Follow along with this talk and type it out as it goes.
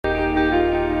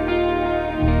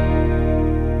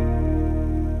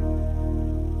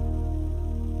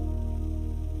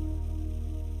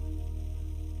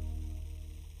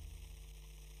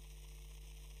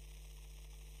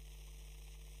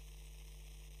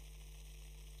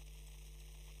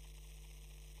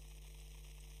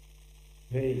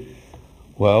V.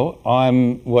 Well,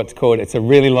 I'm what's called, it's a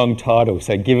really long title,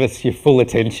 so give us your full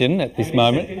attention at this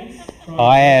moment.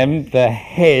 I am the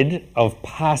head of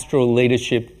pastoral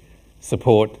leadership,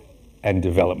 support and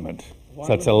development. Wonderful.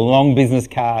 So it's a long business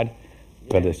card,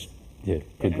 but it's, good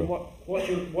and role.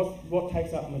 What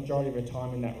takes up the majority of your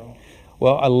time in that role?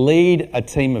 Well, I lead a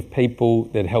team of people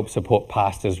that help support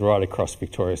pastors right across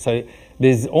Victoria. So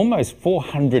there's almost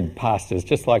 400 pastors,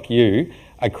 just like you,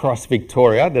 across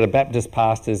Victoria that are Baptist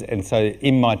pastors. And so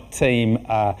in my team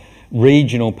are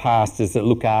regional pastors that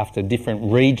look after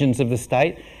different regions of the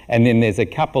state. And then there's a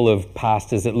couple of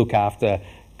pastors that look after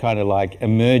kind of like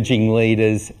emerging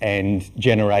leaders and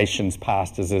generations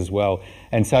pastors as well.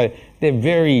 And so they're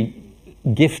very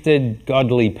gifted,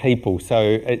 godly people.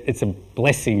 So it's a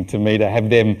blessing to me to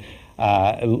have them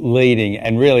leading.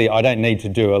 And really, I don't need to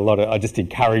do a lot of, I just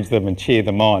encourage them and cheer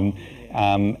them on.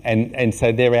 And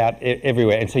so they're out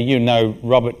everywhere. And so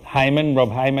Rob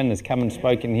Heyman has come and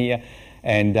spoken here.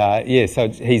 And so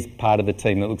he's part of the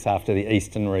team that looks after the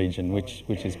eastern region, which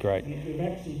is great. And we've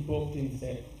actually booked in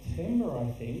September,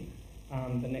 I think,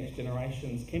 the Next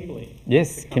Generation's Kimberly.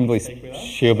 Yes, Kimberly,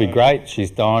 she'll be great. She's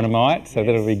dynamite, so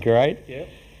that'll be great. Yeah.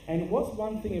 And what's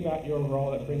one thing about your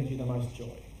role that brings you the most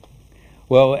joy?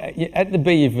 Well, at the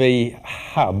BUV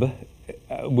Hub,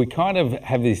 we kind of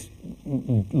have this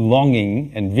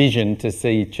longing and vision to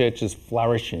see churches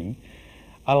flourishing.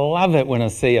 I love it when I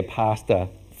see a pastor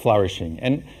flourishing.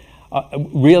 And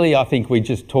really, I think we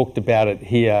just talked about it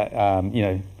here,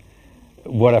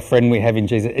 what a friend we have in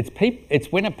Jesus.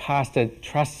 It's when a pastor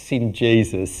trusts in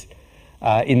Jesus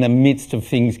in the midst of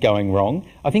things going wrong.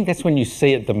 I think that's when you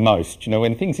see it the most.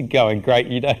 When things are going great,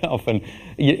 you don't often,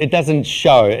 it doesn't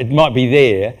show. It might be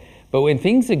there, but when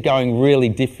things are going really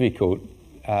difficult,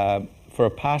 for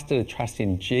a pastor to trust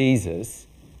in Jesus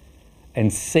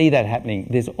and see that happening,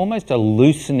 there's almost a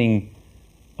loosening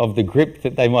of the grip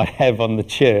that they might have on the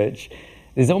church.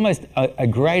 There's almost a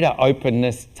greater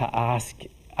openness to ask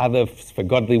others for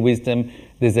godly wisdom.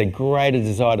 There's a greater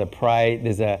desire to pray.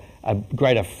 There's a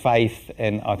greater faith.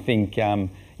 And I think,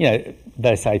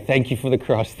 they say, thank you for the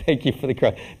cross, thank you for the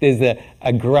cross. There's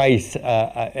a grace.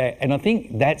 And I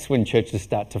think that's when churches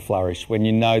start to flourish, when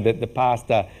you know that the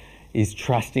pastor is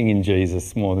trusting in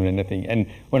Jesus more than anything. And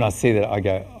when I see that, I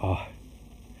go,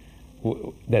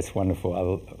 that's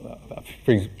wonderful.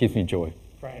 It gives me joy.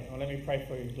 Great. Well, let me pray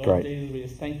for you. Lord Great. Jesus, we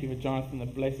just thank you for Jonathan, the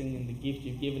blessing and the gift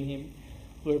you've given him.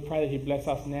 Lord, we pray that you bless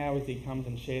us now as he comes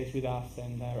and shares with us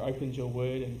and opens your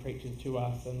word and preaches to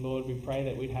us. And Lord, we pray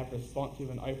that we'd have responsive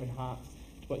and open hearts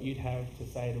to what you'd have to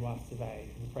say to us today.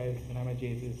 We pray this in the name of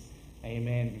Jesus.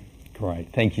 Amen.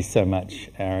 Great. Thank you so much,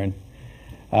 Aaron.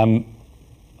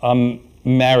 I'm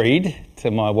married to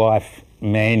my wife,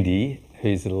 Mandy,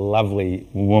 who's a lovely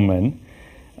woman.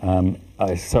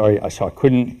 I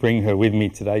couldn't bring her with me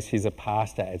today. She's a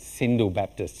pastor at Sindel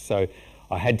Baptist, so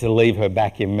I had to leave her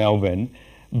back in Melbourne.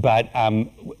 But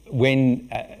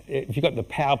if you've got the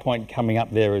PowerPoint coming up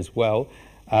there as well,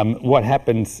 what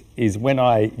happens is when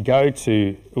I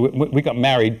we got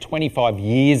married 25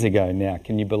 years ago now,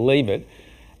 can you believe it?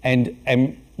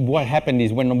 And what happened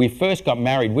is when we first got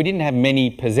married, we didn't have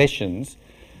many possessions.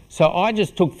 So I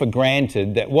just took for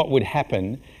granted that what would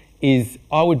happen is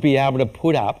I would be able to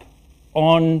put up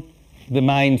on the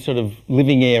main sort of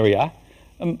living area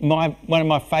one of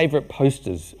my favourite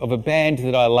posters of a band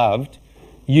that I loved,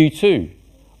 U2.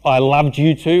 I loved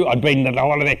U2. I'd been to a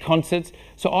lot of their concerts.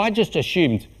 So I just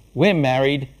assumed, we're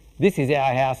married, this is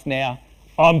our house now,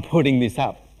 I'm putting this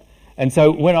up. And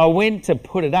so when I went to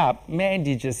put it up,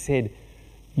 Mandy just said,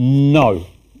 no.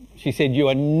 She said, you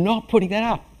are not putting that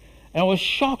up. And I was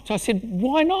shocked. I said,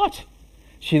 why not?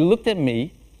 She looked at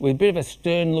me with a bit of a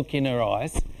stern look in her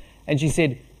eyes and she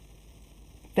said,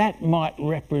 that might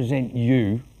represent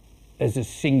you as a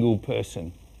single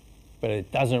person, but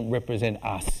it doesn't represent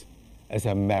us as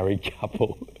a married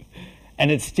couple.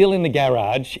 And it's still in the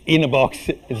garage, in a box.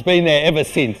 It's been there ever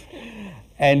since.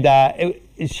 And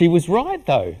she was right,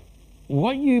 though.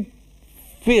 What you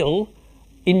feel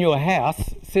in your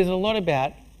house says a lot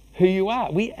about who you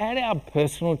are. We add our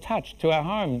personal touch to our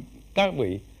home, don't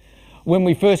we? When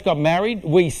we first got married,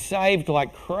 we saved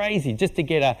like crazy just to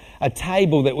get a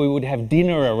table that we would have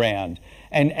dinner around.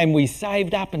 And we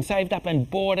saved up and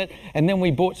bought it. And then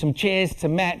we bought some chairs to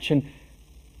match. And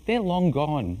they're long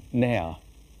gone now.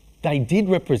 They did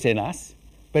represent us.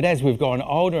 But as we've gone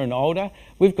older and older,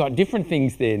 we've got different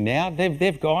things there now.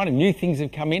 They've gone and new things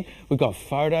have come in. We've got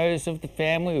photos of the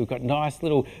family. We've got nice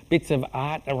little bits of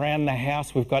art around the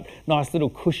house. We've got nice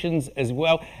little cushions as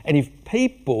well. And if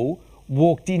people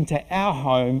walked into our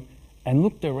home and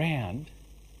looked around,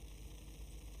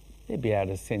 they'd be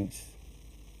able to sense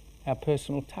our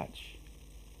personal touch.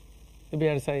 They'll be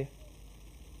able to say,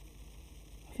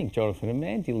 I think Jonathan and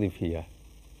Mandy live here.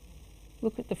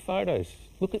 Look at the photos.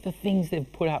 Look at the things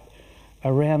they've put up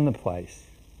around the place.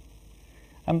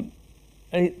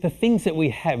 The things that we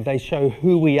have, they show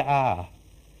who we are.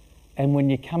 And when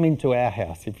you come into our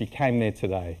house, if you came there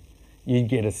today, you'd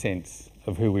get a sense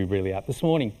of who we really are. This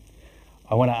morning,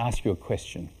 I want to ask you a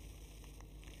question.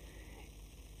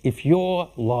 If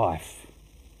your life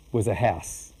was a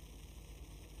house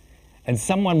and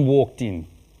someone walked in,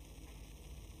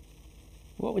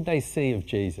 what would they see of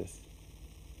Jesus?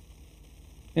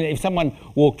 You know, if someone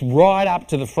walked right up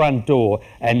to the front door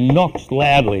and knocked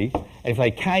loudly, if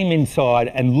they came inside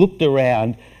and looked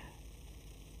around,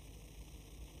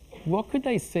 what could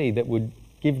they see that would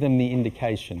give them the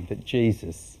indication that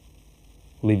Jesus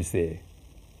lives there?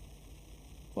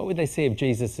 What would they see of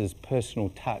Jesus' personal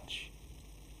touch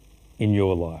in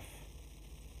your life?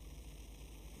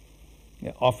 You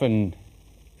know, often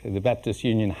at the Baptist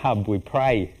Union Hub, we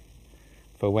pray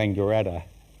for Wangaratta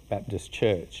Baptist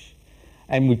Church.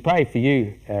 And we pray for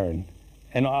you, Aaron.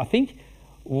 And I think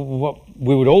what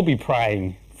we would all be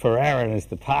praying for Aaron as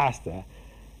the pastor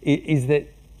is that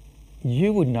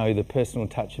you would know the personal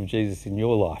touch of Jesus in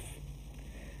your life,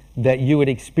 that you would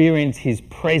experience his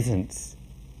presence.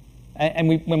 And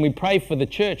when we pray for the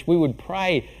church, we would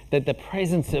pray that the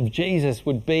presence of Jesus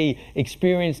would be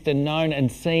experienced and known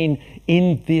and seen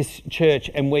in this church,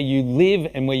 and where you live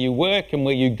and where you work and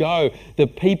where you go, the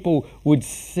people would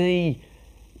see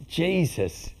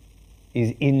Jesus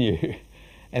is in you,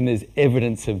 and there's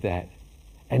evidence of that.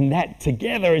 And that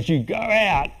together, as you go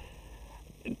out,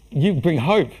 you bring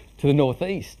hope to the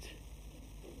northeast,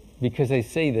 because they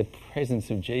see the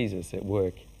presence of Jesus at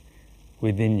work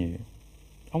within you.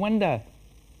 I wonder,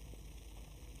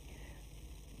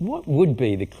 what would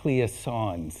be the clear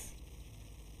signs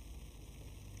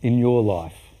in your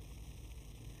life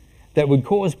that would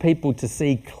cause people to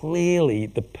see clearly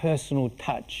the personal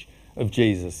touch of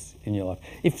Jesus in your life?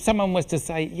 If someone was to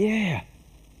say, yeah,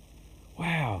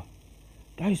 wow,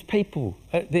 those people,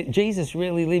 that Jesus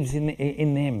really lives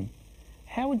in them,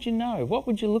 how would you know? What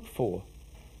would you look for?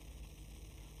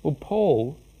 Well,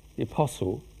 Paul, the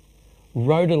apostle,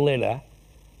 wrote a letter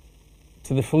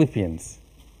to the Philippians.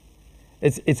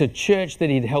 It's a church that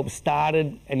he'd helped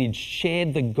started, and he'd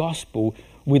shared the gospel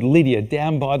with Lydia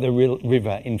down by the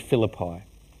river in Philippi.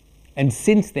 And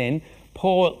since then,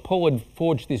 Paul had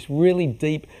forged this really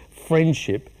deep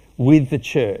friendship with the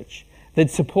church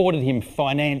that supported him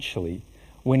financially.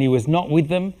 When he was not with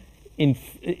them,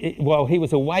 while he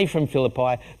was away from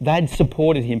Philippi, they'd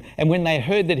supported him. And when they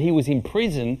heard that he was in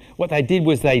prison, what they did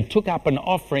was they took up an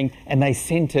offering and they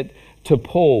sent it to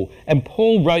Paul. And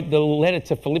Paul wrote the letter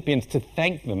to Philippians to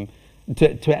thank them,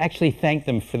 to actually thank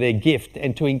them for their gift,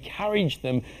 and to encourage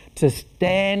them to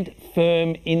stand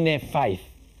firm in their faith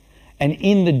and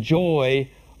in the joy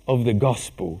of the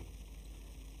gospel.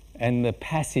 And the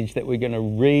passage that we're going to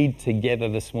read together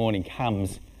this morning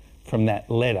comes from that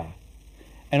letter.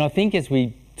 And I think as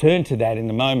we turn to that in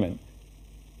a moment,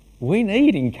 we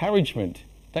need encouragement,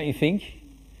 don't you think?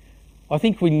 I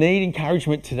think we need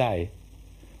encouragement today.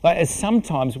 Like, as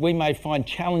sometimes we may find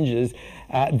challenges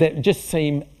that just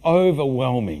seem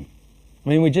overwhelming. I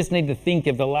mean, we just need to think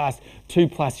of the last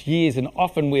 2+ years, and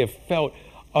often we have felt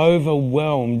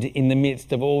overwhelmed in the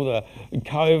midst of all the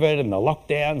COVID and the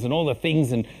lockdowns and all the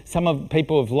things, and some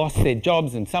people have lost their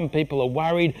jobs, and some people are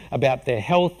worried about their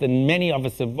health, and many of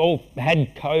us have all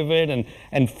had COVID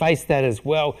and faced that as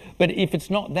well. But if it's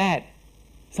not that,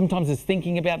 sometimes it's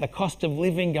thinking about the cost of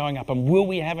living going up, and will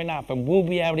we have enough, and will we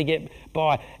be able to get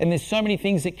by? And there's so many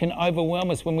things that can overwhelm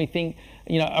us when we think,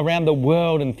 around the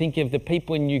world, and think of the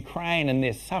people in Ukraine and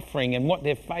their suffering and what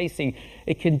they're facing.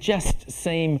 It can just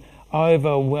seem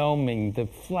overwhelming. The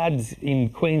floods in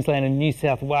Queensland and New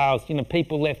South Wales,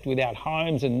 people left without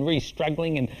homes and really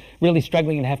struggling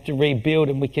and have to rebuild,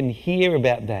 and we can hear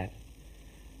about that.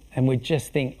 And we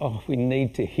just think, we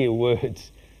need to hear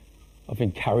words of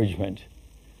encouragement.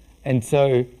 And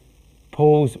so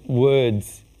Paul's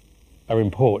words are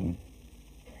important.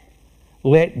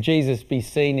 Let Jesus be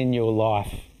seen in your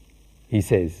life, he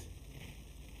says,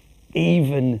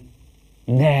 even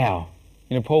now.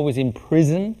 Paul was in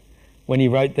prison when he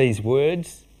wrote these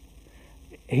words.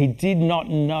 He did not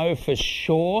know for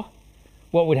sure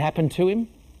what would happen to him,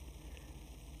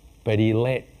 but he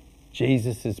let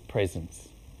Jesus' presence,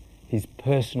 his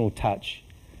personal touch,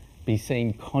 be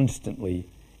seen constantly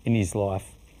in his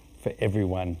life for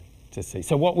everyone to see.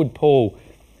 So what would Paul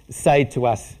say to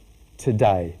us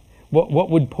today? What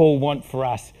would Paul want for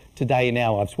us today in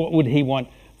our lives? What would he want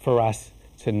for us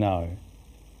to know?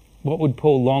 What would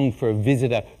Paul long for a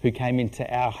visitor who came into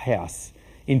our house,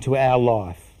 into our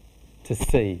life, to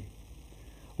see?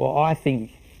 Well, I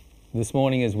think this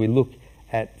morning as we look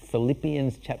at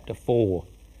Philippians chapter 4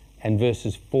 and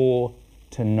verses 4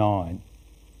 to 9,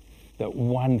 that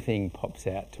one thing pops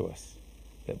out to us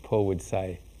that Paul would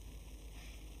say,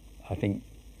 I think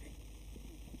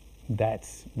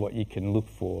that's what you can look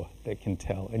for that can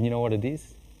tell. And you know what it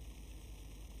is?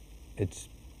 It's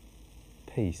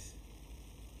peace.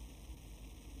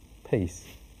 Peace.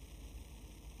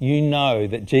 You know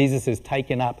that Jesus has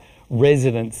taken up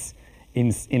residence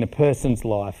in a person's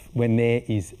life when there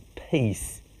is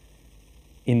peace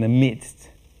in the midst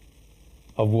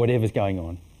of whatever's going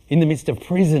on. In the midst of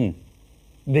prison,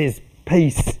 there's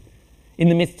peace. In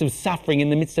the midst of suffering, in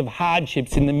the midst of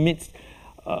hardships, in the midst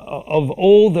of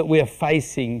all that we're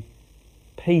facing,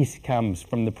 peace comes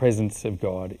from the presence of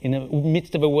God. In the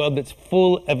midst of a world that's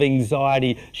full of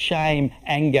anxiety, shame,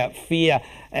 anger, fear,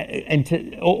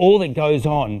 and all that goes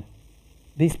on,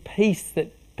 this peace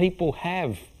that people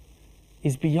have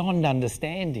is beyond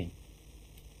understanding.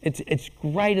 It's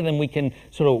greater than we can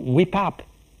sort of whip up.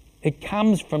 It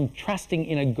comes from trusting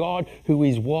in a God who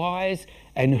is wise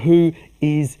and who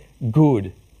is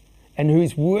good and who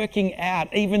is working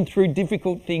out, even through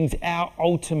difficult things, our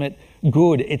ultimate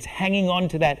good. It's hanging on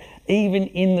to that even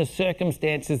in the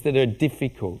circumstances that are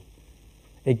difficult.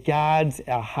 It guards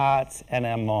our hearts and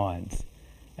our minds.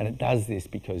 And it does this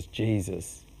because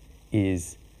Jesus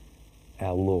is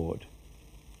our Lord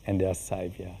and our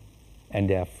Saviour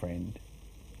and our friend.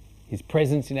 His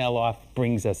presence in our life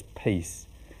brings us peace.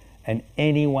 And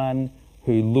anyone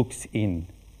who looks in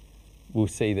will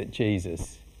see that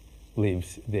Jesus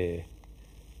lives there.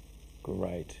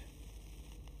 Great.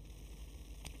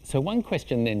 So one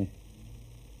question then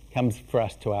comes for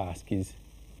us to ask is,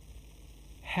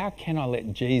 how can I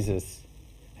let Jesus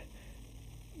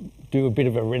do a bit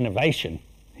of a renovation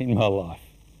in my life?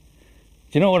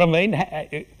 Do you know what I mean?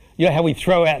 You know how we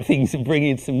throw out things and bring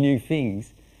in some new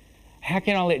things? How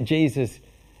can I let Jesus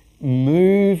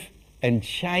move and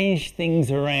change things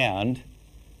around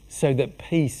so that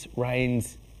peace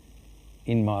reigns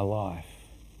in my life?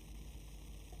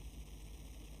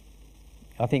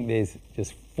 I think there's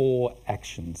just 4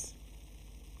 actions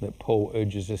that Paul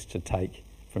urges us to take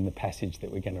from the passage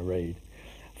that we're going to read.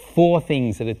 4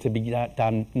 things that are to be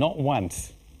done not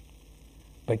once,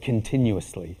 but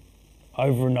continuously,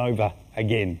 over and over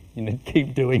again.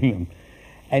 Keep doing them.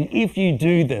 And if you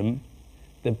do them,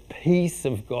 the peace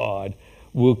of God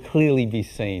will clearly be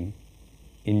seen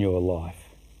in your life.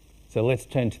 So let's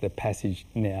turn to the passage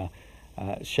now,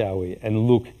 shall we, and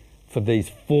look for these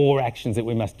 4 actions that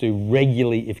we must do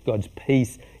regularly if God's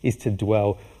peace is to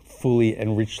dwell fully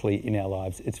and richly in our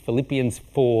lives. It's Philippians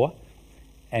 4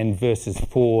 and verses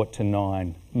 4 to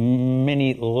 9.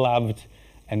 Many loved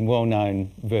and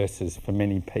well-known verses for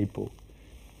many people.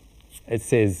 It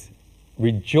says,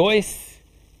 "Rejoice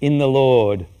in the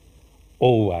Lord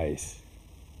always.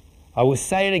 I will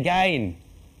say it again,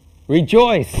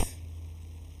 rejoice.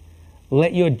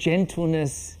 Let your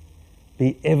gentleness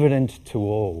be evident to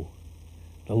all.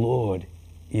 The Lord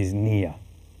is near.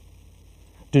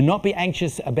 Do not be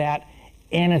anxious about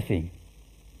anything,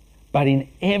 but in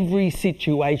every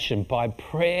situation, by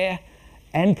prayer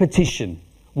and petition,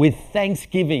 with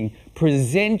thanksgiving,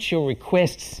 present your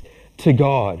requests to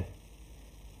God.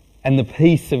 And the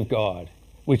peace of God,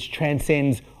 which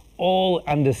transcends all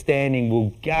understanding, will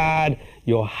guard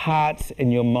your hearts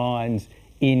and your minds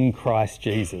in Christ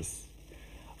Jesus.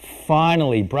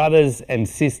 Finally, brothers and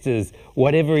sisters,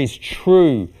 whatever is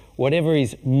true, whatever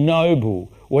is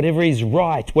noble, whatever is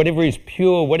right, whatever is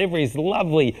pure, whatever is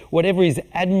lovely, whatever is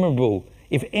admirable,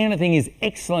 if anything is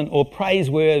excellent or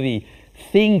praiseworthy,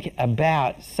 think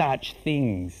about such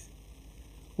things.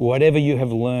 Whatever you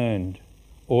have learned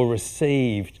or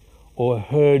received or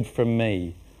heard from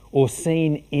me or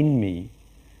seen in me,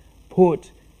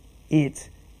 put it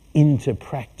into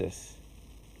practice.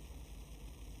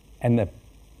 And the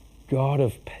God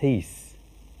of peace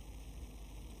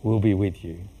will be with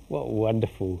you." What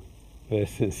wonderful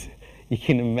verses. You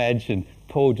can imagine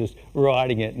Paul just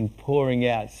writing it and pouring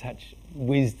out such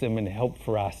wisdom and help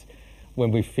for us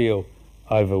when we feel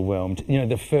overwhelmed.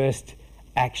 The first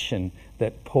action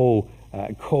that Paul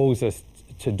calls us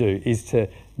to do is to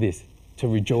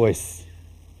rejoice.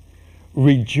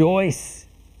 Rejoice.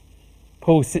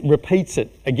 Paul repeats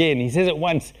it again. He says it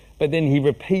once, but then he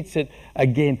repeats it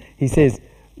again. He says,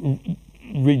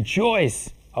 rejoice.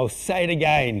 I'll say it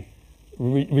again.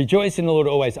 Rejoice in the Lord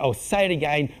always. I'll say it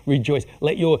again. Rejoice.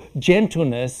 Let your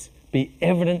gentleness be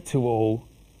evident to all.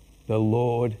 The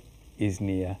Lord is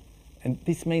near. And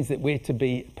this means that we're to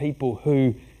be people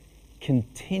who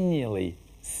continually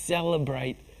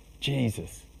celebrate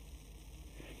Jesus.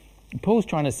 Paul's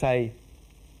trying to say,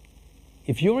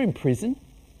 if you're in prison,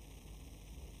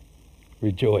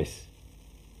 rejoice.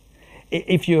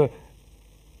 If you're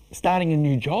starting a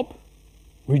new job,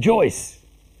 rejoice.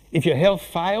 If your health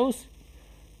fails,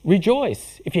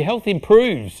 rejoice. If your health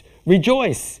improves,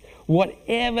 rejoice.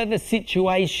 Whatever the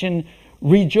situation,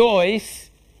 rejoice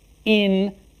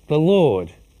in the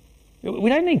Lord. We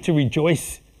don't need to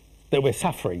rejoice that we're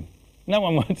suffering. No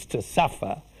one wants to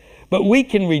suffer. But we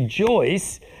can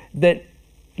rejoice that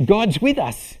God's with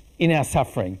us in our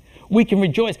suffering. We can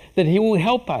rejoice that he will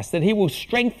help us, that he will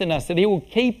strengthen us, that he will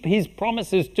keep his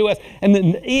promises to us, and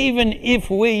that even if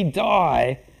we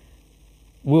die,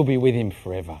 we'll be with him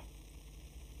forever.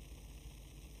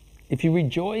 If you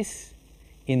rejoice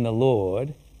in the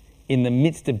Lord in the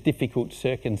midst of difficult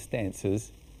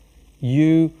circumstances,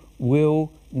 you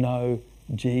will know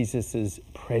Jesus'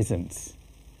 presence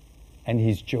and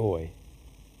his joy.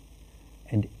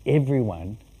 And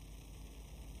everyone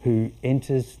who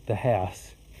enters the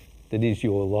house that is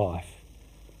your life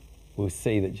will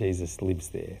see that Jesus lives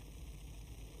there.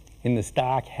 In the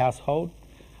Stark household,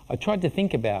 I tried to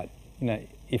think about,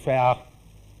 if our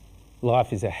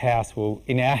life is a house, well,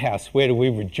 in our house, where do we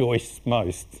rejoice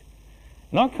most?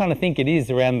 And I kind of think it is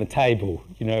around the table,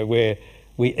 where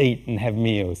we eat and have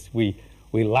meals. We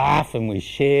laugh and we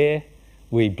share.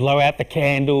 We blow out the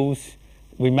candles.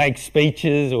 We make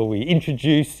speeches, or we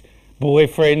introduce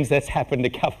boyfriends. That's happened a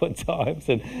couple of times.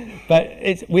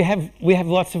 But we have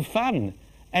lots of fun.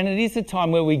 And it is a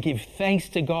time where we give thanks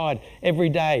to God every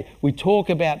day. We talk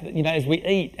about, as we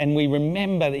eat, and we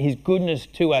remember his goodness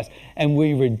to us, and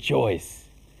we rejoice.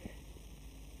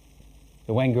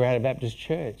 The Wangaratta Baptist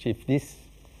Church, if this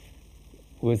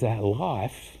was our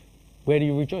life, where do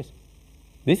you rejoice?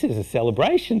 This is a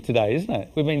celebration today, isn't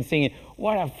it? We've been singing,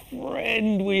 what a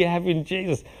friend we have in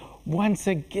Jesus. Once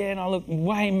again, I look,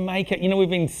 Waymaker. We've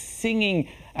been singing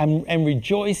and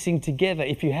rejoicing together.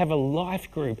 If you have a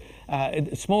life group,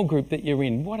 a small group that you're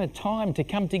in, what a time to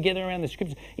come together around the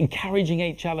scriptures, encouraging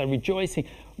each other, rejoicing.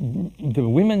 The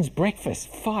women's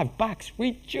breakfast, $5,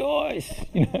 rejoice,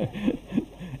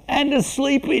 and a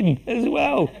sleep in as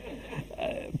well.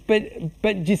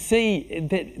 But you see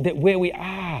that where we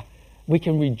are, we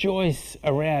can rejoice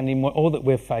around in all that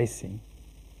we're facing.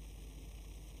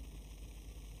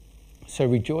 So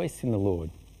rejoice in the Lord.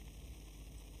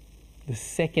 The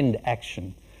second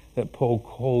action that Paul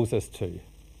calls us to,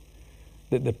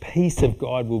 that the peace of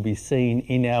God will be seen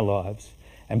in our lives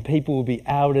and people will be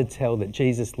able to tell that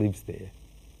Jesus lives there,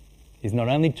 is not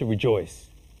only to rejoice,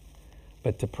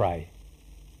 but to pray.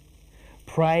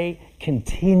 Pray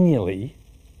continually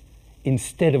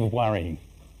instead of worrying,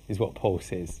 is what Paul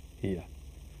says here.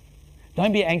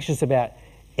 Don't be anxious about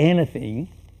anything,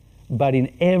 but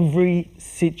in every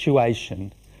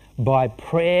situation, by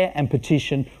prayer and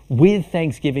petition, with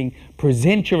thanksgiving,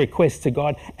 present your requests to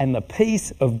God, and the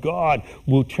peace of God,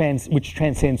 which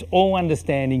transcends all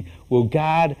understanding, will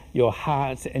guard your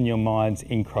hearts and your minds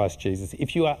in Christ Jesus.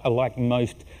 If you are like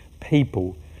most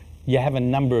people, you have a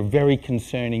number of very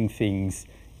concerning things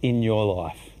in your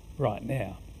life right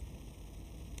now.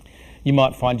 You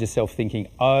might find yourself thinking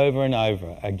over and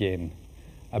over again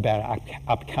about an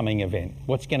upcoming event.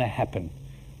 What's going to happen?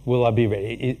 Will I be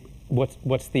ready?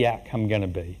 What's the outcome going to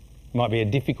be? It might be a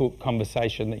difficult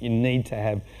conversation that you need to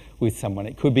have with someone.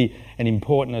 It could be an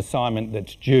important assignment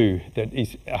that's due, that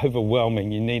is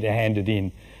overwhelming. You need to hand it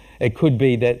in. It could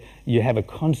be that you have a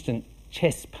constant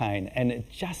chest pain and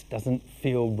it just doesn't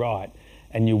feel right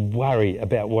and you worry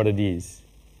about what it is.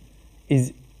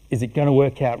 Is it going to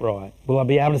work out right? Will I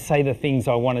be able to say the things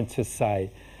I wanted to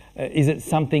say? Is it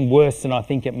something worse than I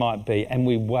think it might be? And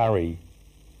we worry.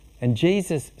 And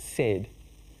Jesus said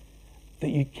that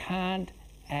you can't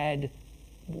add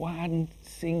one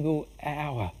single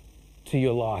hour to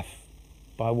your life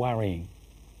by worrying.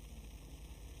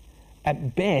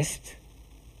 At best,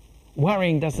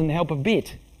 worrying doesn't help a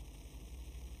bit.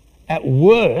 At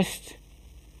worst,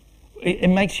 it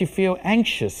makes you feel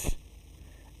anxious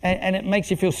and it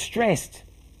makes you feel stressed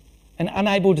and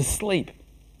unable to sleep.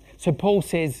 So Paul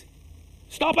says,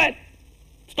 stop it,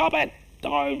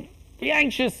 don't be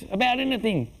anxious about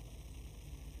anything.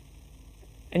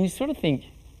 And you sort of think,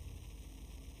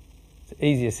 it's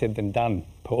easier said than done,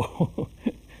 Paul.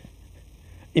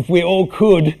 If we all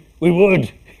could, we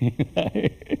would.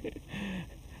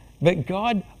 But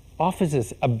God offers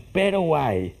us a better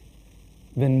way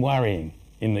than worrying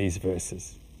in these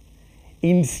verses.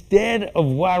 Instead of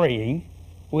worrying,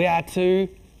 we are to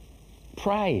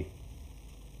pray.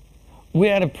 We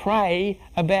are to pray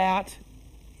about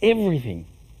everything.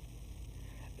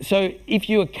 So if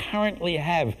you currently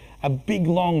have a big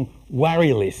long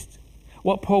worry list,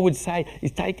 what Paul would say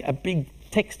is take a big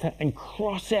texter and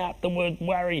cross out the word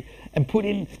worry and put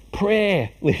in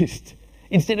prayer list.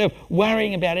 Instead of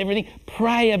worrying about everything,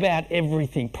 pray about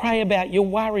everything. Pray about your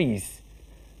worries.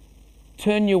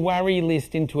 Turn your worry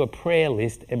list into a prayer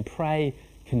list and pray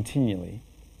continually.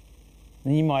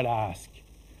 Then you might ask,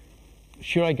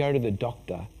 should I go to the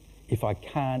doctor if I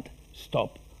can't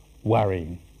stop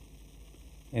worrying?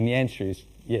 And the answer is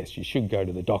yes, you should go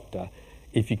to the doctor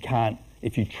if you try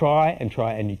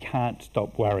and you can't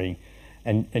stop worrying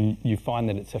and you find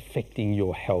that it's affecting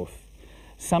your health.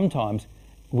 Sometimes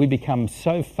we become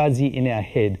so fuzzy in our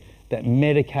head that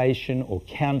medication or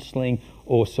counselling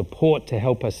or support to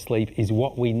help us sleep is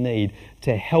what we need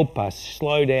to help us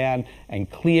slow down and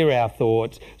clear our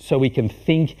thoughts so we can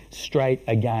think straight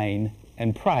again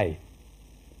and pray.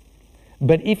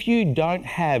 But if you don't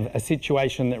have a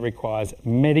situation that requires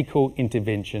medical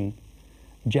intervention,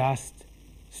 just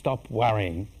stop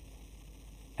worrying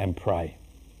and pray.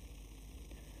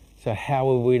 So how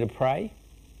are we to pray?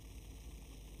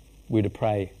 We're to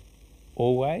pray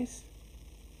always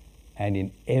and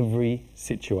in every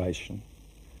situation.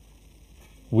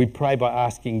 We pray by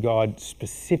asking God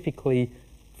specifically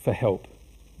for help,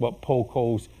 what Paul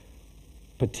calls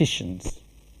petitions.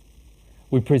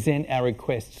 We present our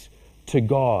requests to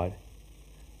God,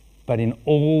 but in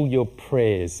all your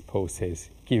prayers, Paul says,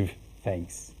 give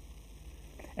thanks.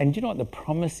 And do you know what the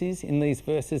promise is in these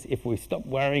verses? If we stop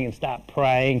worrying and start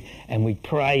praying, and we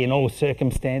pray in all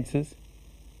circumstances,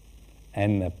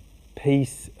 and the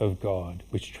peace of God,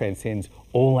 which transcends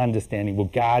all understanding, will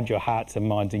guard your hearts and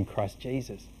minds in Christ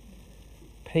Jesus.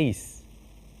 Peace.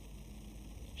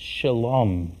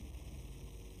 Shalom.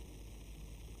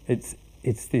 It's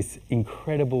this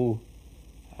incredible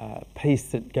peace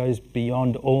that goes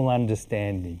beyond all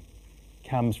understanding.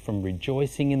 Comes from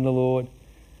rejoicing in the Lord,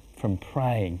 from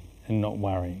praying and not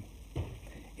worrying.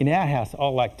 In our house, I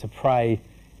like to pray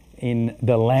in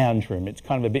the lounge room. It's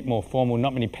kind of a bit more formal.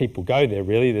 Not many people go there,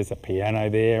 really. There's a piano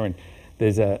there and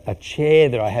there's a chair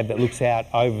that I have that looks out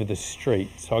over the street.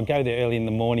 So I go there early in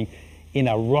the morning in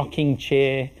a rocking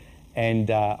chair and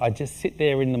I just sit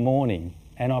there in the morning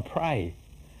and I pray.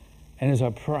 And as I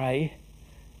pray,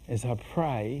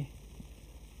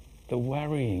 the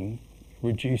worrying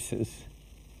reduces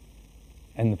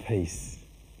and the peace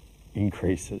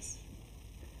increases.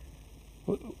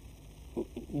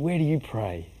 Where do you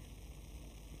pray?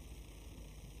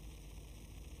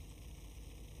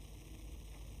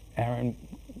 Aaron,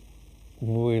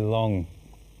 we long,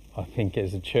 I think,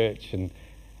 as a church, and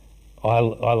I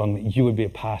long that you would be a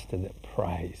pastor that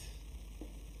prays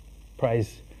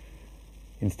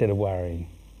instead of worrying.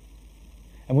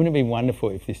 And wouldn't it be wonderful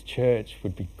if this church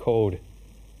would be called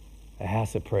a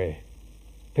house of prayer?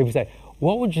 People say,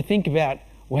 what would you think about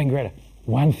Wangaratta?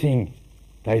 One thing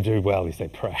they do well is they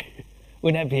pray.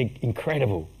 Wouldn't that be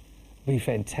incredible? It would be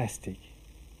fantastic.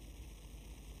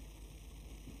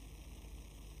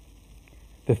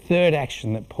 The third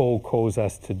action that Paul calls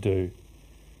us to do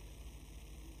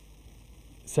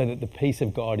so that the peace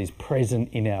of God is present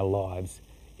in our lives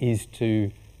is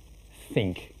to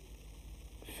think.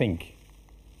 Think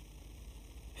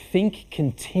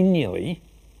continually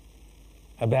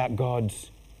about God's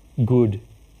good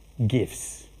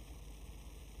gifts.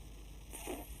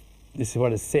 This is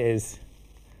what it says.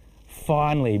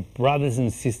 Finally, brothers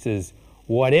and sisters,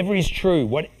 whatever is true,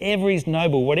 whatever is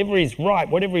noble, whatever is right,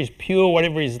 whatever is pure,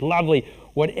 whatever is lovely,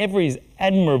 whatever is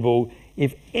admirable,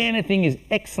 if anything is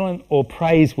excellent or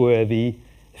praiseworthy,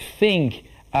 think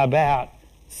about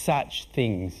such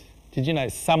things. Did you know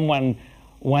someone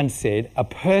once said, a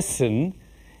person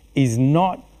is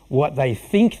not what they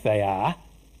think they are,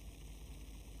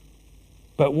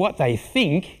 but what they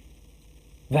think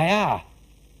they are.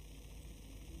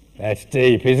 That's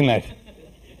deep, isn't it? Do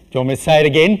you want me to say it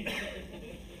again?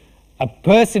 A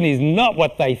person is not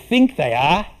what they think they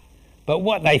are, but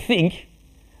what they think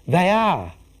they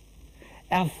are.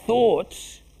 Our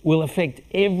thoughts will affect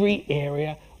every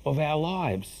area of our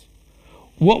lives.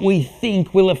 What we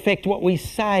think will affect what we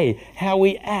say, how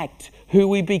we act, who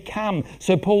we become.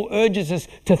 So Paul urges us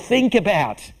to think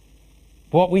about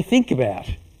what we think about.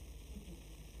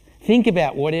 Think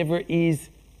about whatever is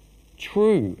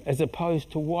true as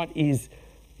opposed to what is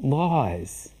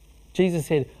lies. Jesus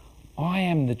said, I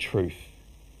am the truth.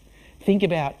 Think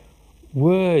about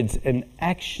words and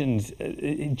actions,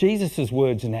 Jesus'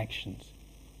 words and actions.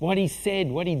 What he said,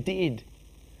 what he did.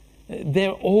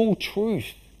 They're all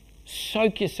truth.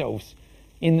 Soak yourselves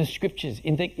in the scriptures,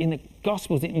 in the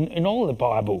Gospels, in all of the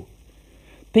Bible.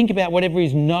 Think about whatever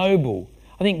is noble.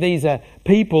 I think these are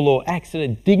people or acts that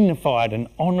are dignified and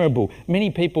honourable.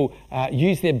 Many people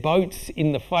use their boats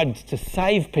in the floods to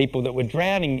save people that were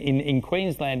drowning in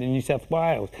Queensland and New South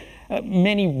Wales.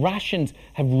 Many Russians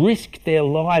have risked their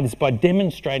lives by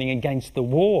demonstrating against the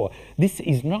war. This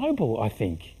is noble, I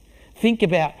think. Think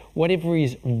about whatever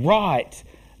is right,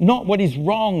 not what is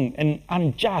wrong and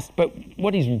unjust, but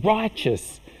what is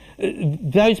righteous.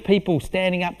 Those people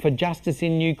standing up for justice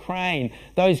in Ukraine,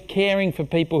 those caring for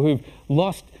people who've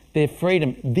lost their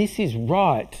freedom, this is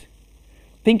right.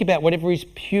 Think about whatever is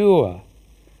pure.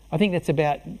 I think that's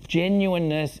about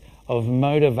genuineness of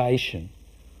motivation.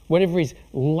 Whatever is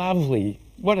lovely.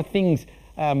 What are things,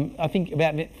 I think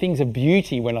about things of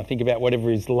beauty when I think about whatever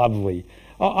is lovely.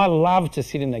 I love to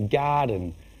sit in the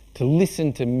garden, to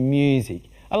listen to music.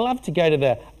 I love to go to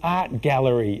the art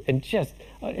gallery and just,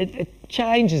 it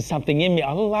changes something in me.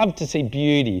 I love to see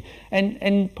beauty.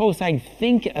 And Paul's saying,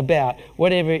 think about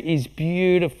whatever is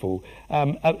beautiful.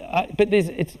 But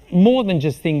it's more than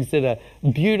just things that are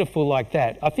beautiful like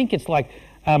that. I think it's like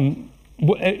anything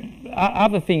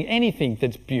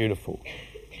that's beautiful.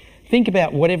 Think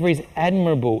about whatever is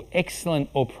admirable, excellent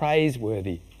or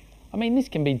praiseworthy. I mean, this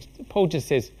can be, Paul just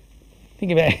says,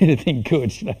 think about anything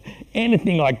good,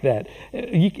 anything like that.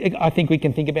 I think we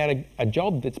can think about a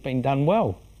job that's been done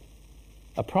well,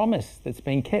 a promise that's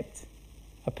been kept,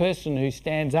 a person who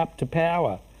stands up to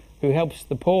power, who helps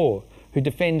the poor, who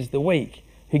defends the weak,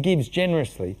 who gives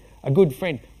generously, a good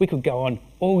friend. We could go on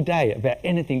all day about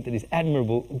anything that is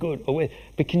admirable, good, or weird.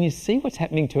 But can you see what's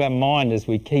happening to our mind as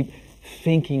we keep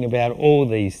thinking about all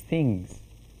these things?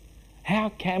 How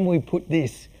can we put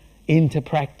this into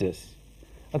practice?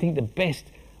 I think the best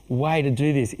way to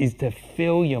do this is to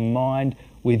fill your mind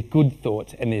with good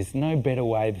thoughts, and there's no better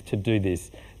way to do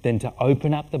this than to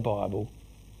open up the Bible,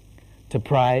 to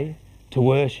pray, to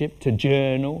worship, to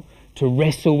journal, to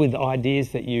wrestle with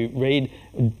ideas that you read,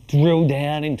 drill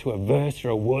down into a verse or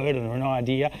a word or an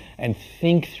idea and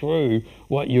think through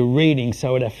what you're reading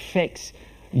so it affects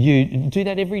you. Do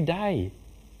that every day.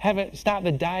 Start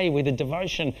the day with a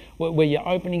devotion where you're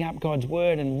opening up God's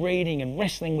word and reading and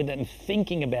wrestling with it and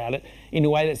thinking about it in a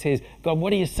way that says, God,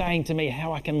 what are you saying to me,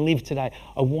 how I can live today?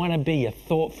 I want to be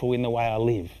thoughtful in the way I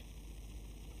live.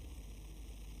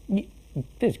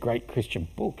 There's great Christian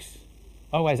books.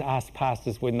 I always ask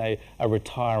pastors when they are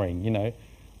retiring,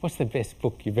 what's the best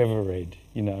book you've ever read?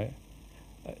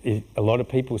 A lot of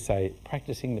people say,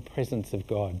 Practicing the Presence of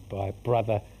God by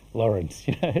Brother Lawrence.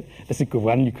 That's a good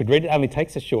one. You could read it. It only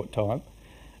takes a short time.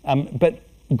 But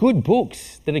good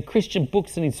books that are Christian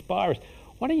books that inspire us.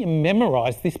 Why don't you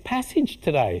memorise this passage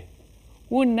today?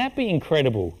 Wouldn't that be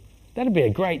incredible? That'd be a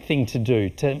great thing to do,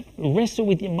 to wrestle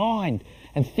with your mind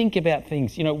and think about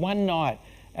things. One night,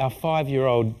 our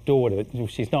 5-year-old daughter,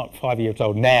 she's not 5 years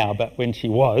old now, but when she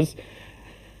was,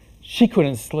 she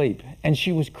couldn't sleep and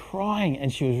she was crying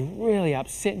and she was really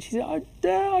upset. And she said, oh,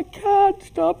 Dad, I can't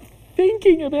stop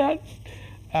thinking about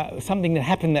something that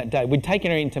happened that day. We'd taken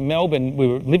her into Melbourne. We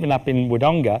were living up in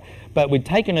Wodonga, but we'd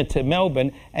taken her to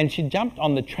Melbourne and she jumped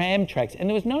on the tram tracks and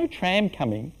there was no tram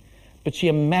coming, but she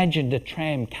imagined a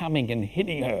tram coming and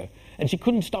hitting her and she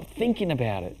couldn't stop thinking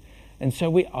about it. And so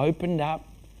we opened up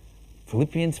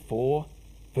Philippians 4,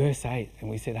 verse 8, and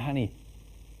we said, honey,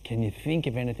 can you think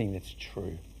of anything that's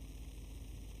true?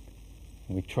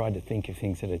 And we tried to think of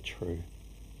things that are true.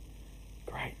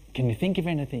 Great. Can you think of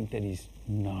anything that is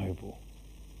noble?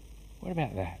 What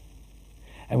about that?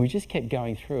 And we just kept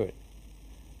going through it.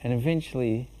 And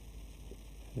eventually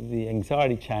the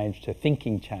anxiety changed to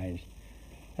thinking changed.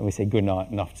 And we said good night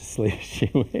and off to sleep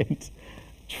she went.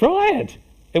 Try it.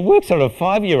 It works on a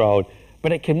 5-year-old,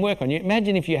 but it can work on you.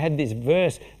 Imagine if you had this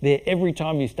verse there every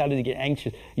time you started to get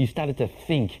anxious, you started to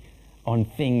think on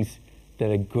things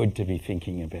that are good to be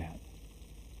thinking about.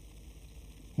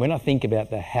 When I think about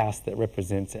the house that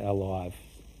represents our lives,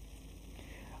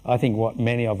 I think what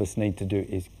many of us need to do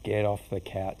is get off the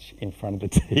couch in front of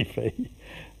the TV.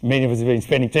 Many of us have been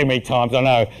spending too many times. I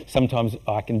know sometimes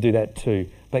I can do that too.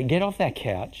 But get off that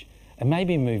couch and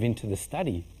maybe move into the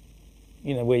study,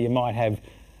 where you might have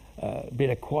a bit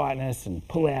of quietness and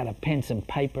pull out a pen and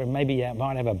paper and maybe you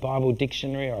might have a Bible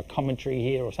dictionary or a commentary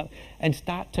here or something and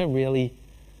start to really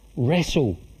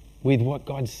wrestle with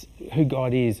who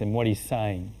God is and what he's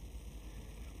saying.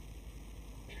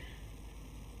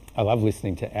 I love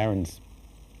listening to Aaron's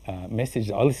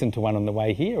message. I listened to one on the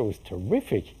way here. It was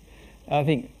terrific. I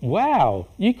think, wow,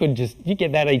 you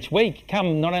get that each week.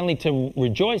 Come not only to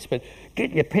rejoice, but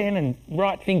get your pen and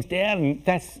write things down. And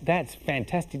that's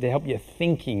fantastic to help you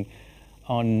thinking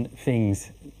on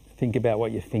things. Think about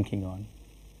what you're thinking on.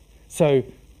 So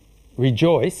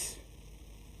rejoice,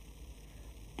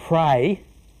 pray,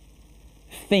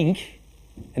 think.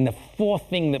 And the fourth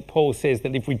thing that Paul says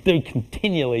that if we do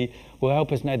continually will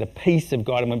help us know the peace of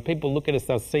God. And when people look at us,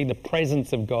 they'll see the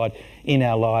presence of God in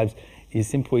our lives is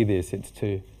simply this. It's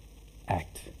to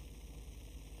act.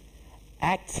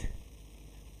 Act,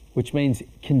 which means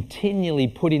continually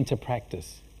put into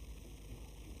practice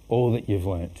all that you've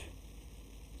learnt.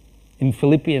 In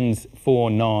Philippians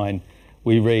 4:9,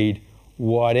 we read,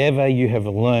 whatever you have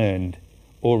learned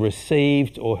or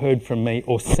received or heard from me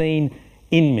or seen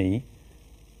in me,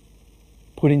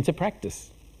 put into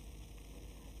practice.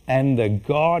 And the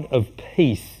God of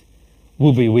peace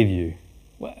will be with you.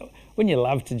 Well, wouldn't you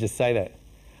love to just say that?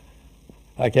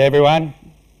 Okay, everyone,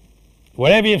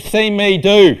 whatever you've seen me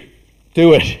do,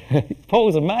 do it.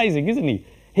 Paul's amazing, isn't he?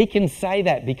 He can say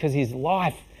that because his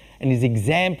life and his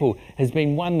example has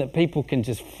been one that people can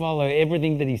just follow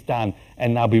everything that he's done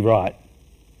and they'll be right.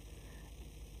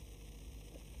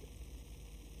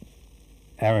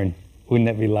 Aaron, wouldn't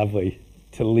that be lovely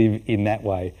to live in that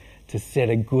way, to set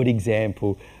a good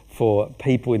example for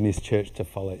people in this church to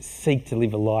follow? Seek to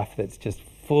live a life that's just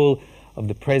full of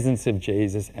the presence of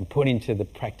Jesus and put into the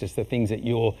practice the things that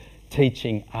you're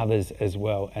teaching others as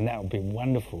well. And that would be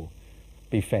wonderful,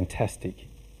 be fantastic.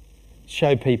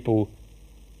 Show people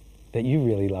that you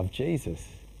really love Jesus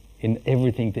in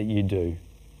everything that you do.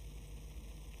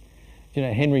 You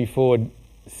know, Henry Ford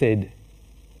said,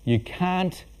 you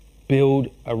can't build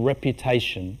a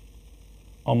reputation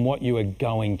on what you are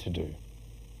going to do.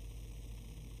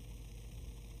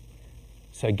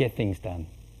 So get things done.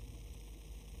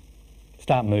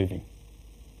 Start moving.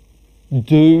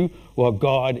 Do what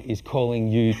God is calling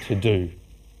you to do.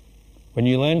 When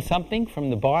you learn something from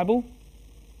the Bible,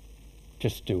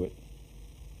 just do it.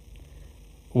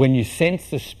 When you sense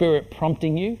the Spirit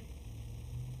prompting you,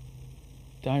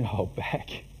 don't hold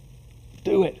back.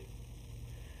 Do it.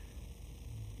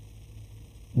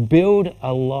 Build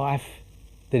a life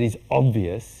that is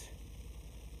obvious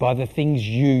by the things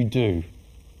you do,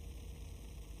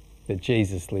 that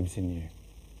Jesus lives in you.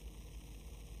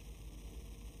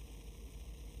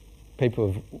 People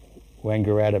of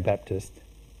Wangaratta Baptist,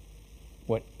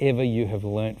 whatever you have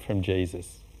learnt from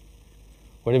Jesus,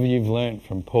 whatever you've learnt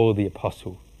from Paul the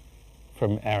Apostle,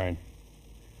 from Aaron,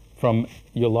 from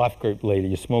your life group leader,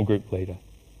 your small group leader,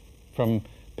 from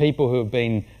people who have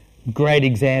been great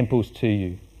examples to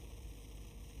you,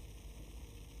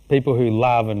 people who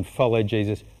love and follow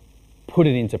Jesus, put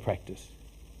it into practice.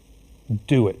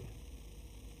 Do it.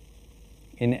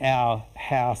 In our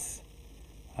house,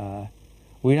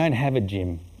 we don't have a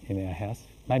gym in our house.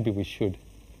 Maybe we should.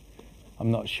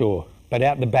 I'm not sure. But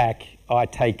out the back, I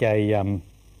take a,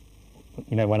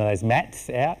 one of those mats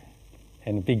out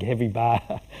and a big heavy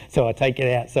bar. So I take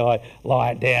it out, so I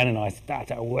lie it down and I start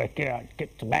to work out,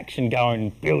 get some action going,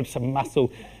 build some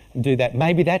muscle and do that.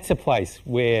 Maybe that's a place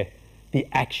where the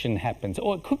action happens.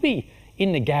 Or it could be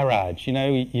in the garage. You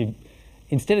know,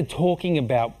 instead of talking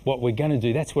about what we're going to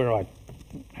do, that's where I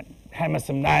hammer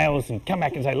some nails and come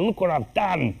back and say, look what I've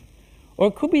done. Or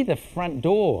it could be the front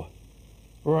door,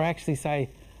 where I actually say,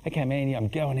 okay, Mandy, I'm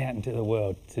going out into the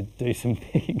world to do some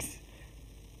things.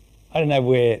 I don't know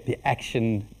where the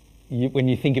action, when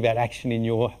you think about action in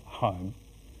your home,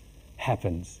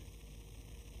 happens.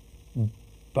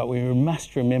 But we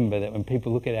must remember that when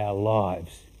people look at our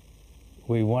lives,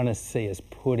 we want to see us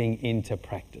putting into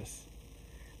practice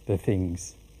the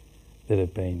things that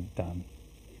have been done.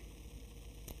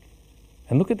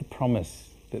 And look at the promise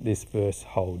that this verse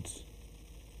holds.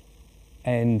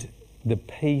 And the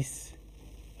peace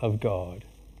of God,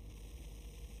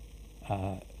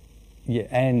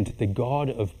 and the God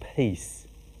of peace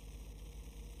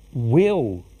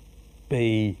will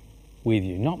be with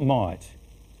you. Not might.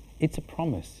 It's a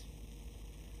promise.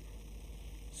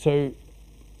 So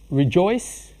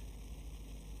rejoice,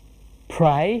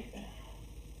 pray,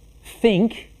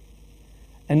 think,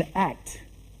 and act.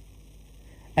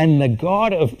 And the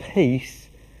God of peace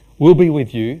will be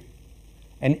with you,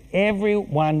 and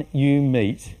everyone you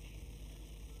meet,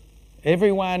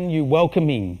 everyone you welcome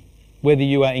in, whether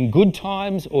you are in good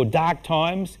times or dark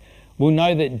times, will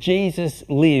know that Jesus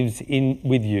lives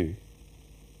with you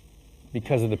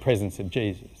because of the presence of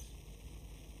Jesus.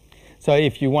 So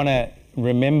if you want to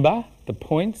remember the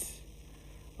points,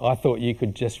 I thought you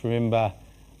could just remember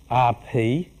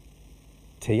RPTA.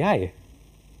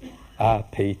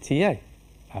 RPTA.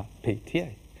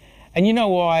 RPTA. And you know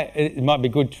why it might be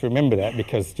good to remember that?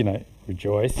 Because,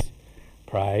 rejoice,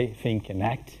 pray, think and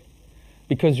act.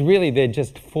 Because really they're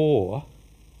just 4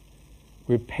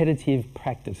 repetitive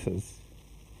practices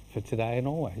for today and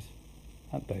always,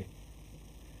 aren't they?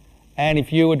 And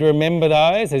if you would remember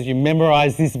those as you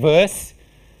memorise this verse,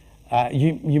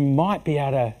 you might be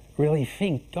able to really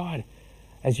think, God,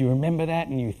 as you remember that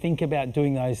and you think about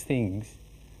doing those things,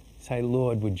 say,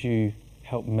 Lord, would you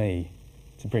help me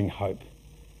to bring hope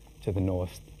to the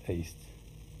northeast?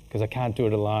 Because I can't do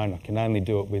it alone. I can only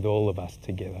do it with all of us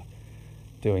together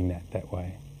doing that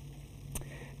way.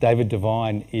 David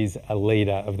Devine is a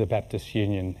leader of the Baptist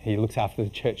Union. He looks after the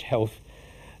church health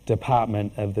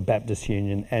department of the Baptist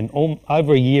Union. And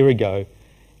over a year ago,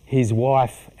 his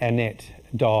wife, Annette,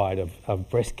 died of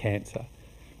breast cancer.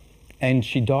 And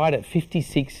she died at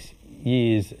 56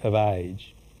 years of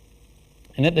age.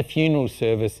 And at the funeral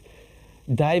service,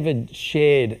 David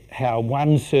shared how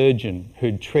one surgeon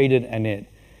who'd treated Annette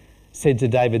said to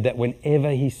David that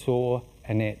whenever he saw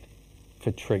Annette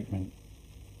for treatment,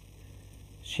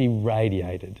 she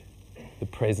radiated the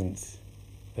presence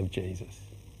of Jesus.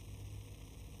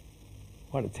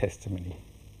 What a testimony.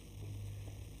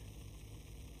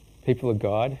 People of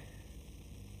God,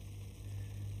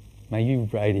 may you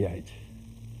radiate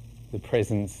the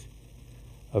presence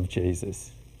of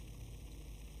Jesus.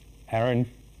 Aaron,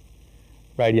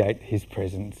 radiate his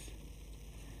presence.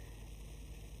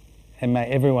 And may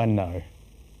everyone know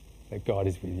that God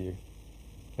is with you.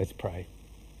 Let's pray.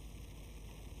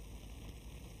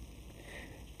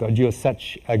 God, you're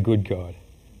such a good God.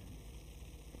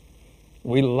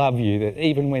 We love you that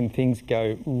even when things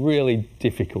go really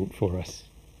difficult for us,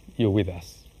 you're with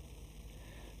us.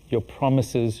 Your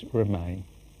promises remain.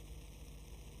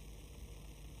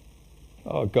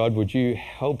 Oh God, would you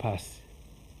help us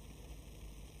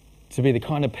to be the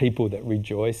kind of people that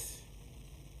rejoice,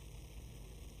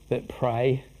 that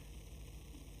pray,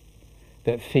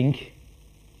 that think,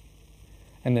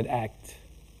 and that act.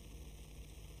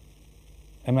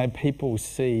 And may people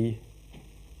see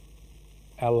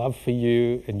our love for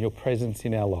you and your presence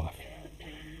in our life.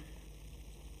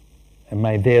 And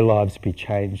may their lives be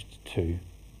changed too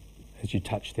as you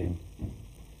touch them.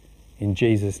 In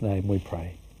Jesus' name we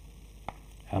pray.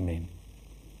 Amen.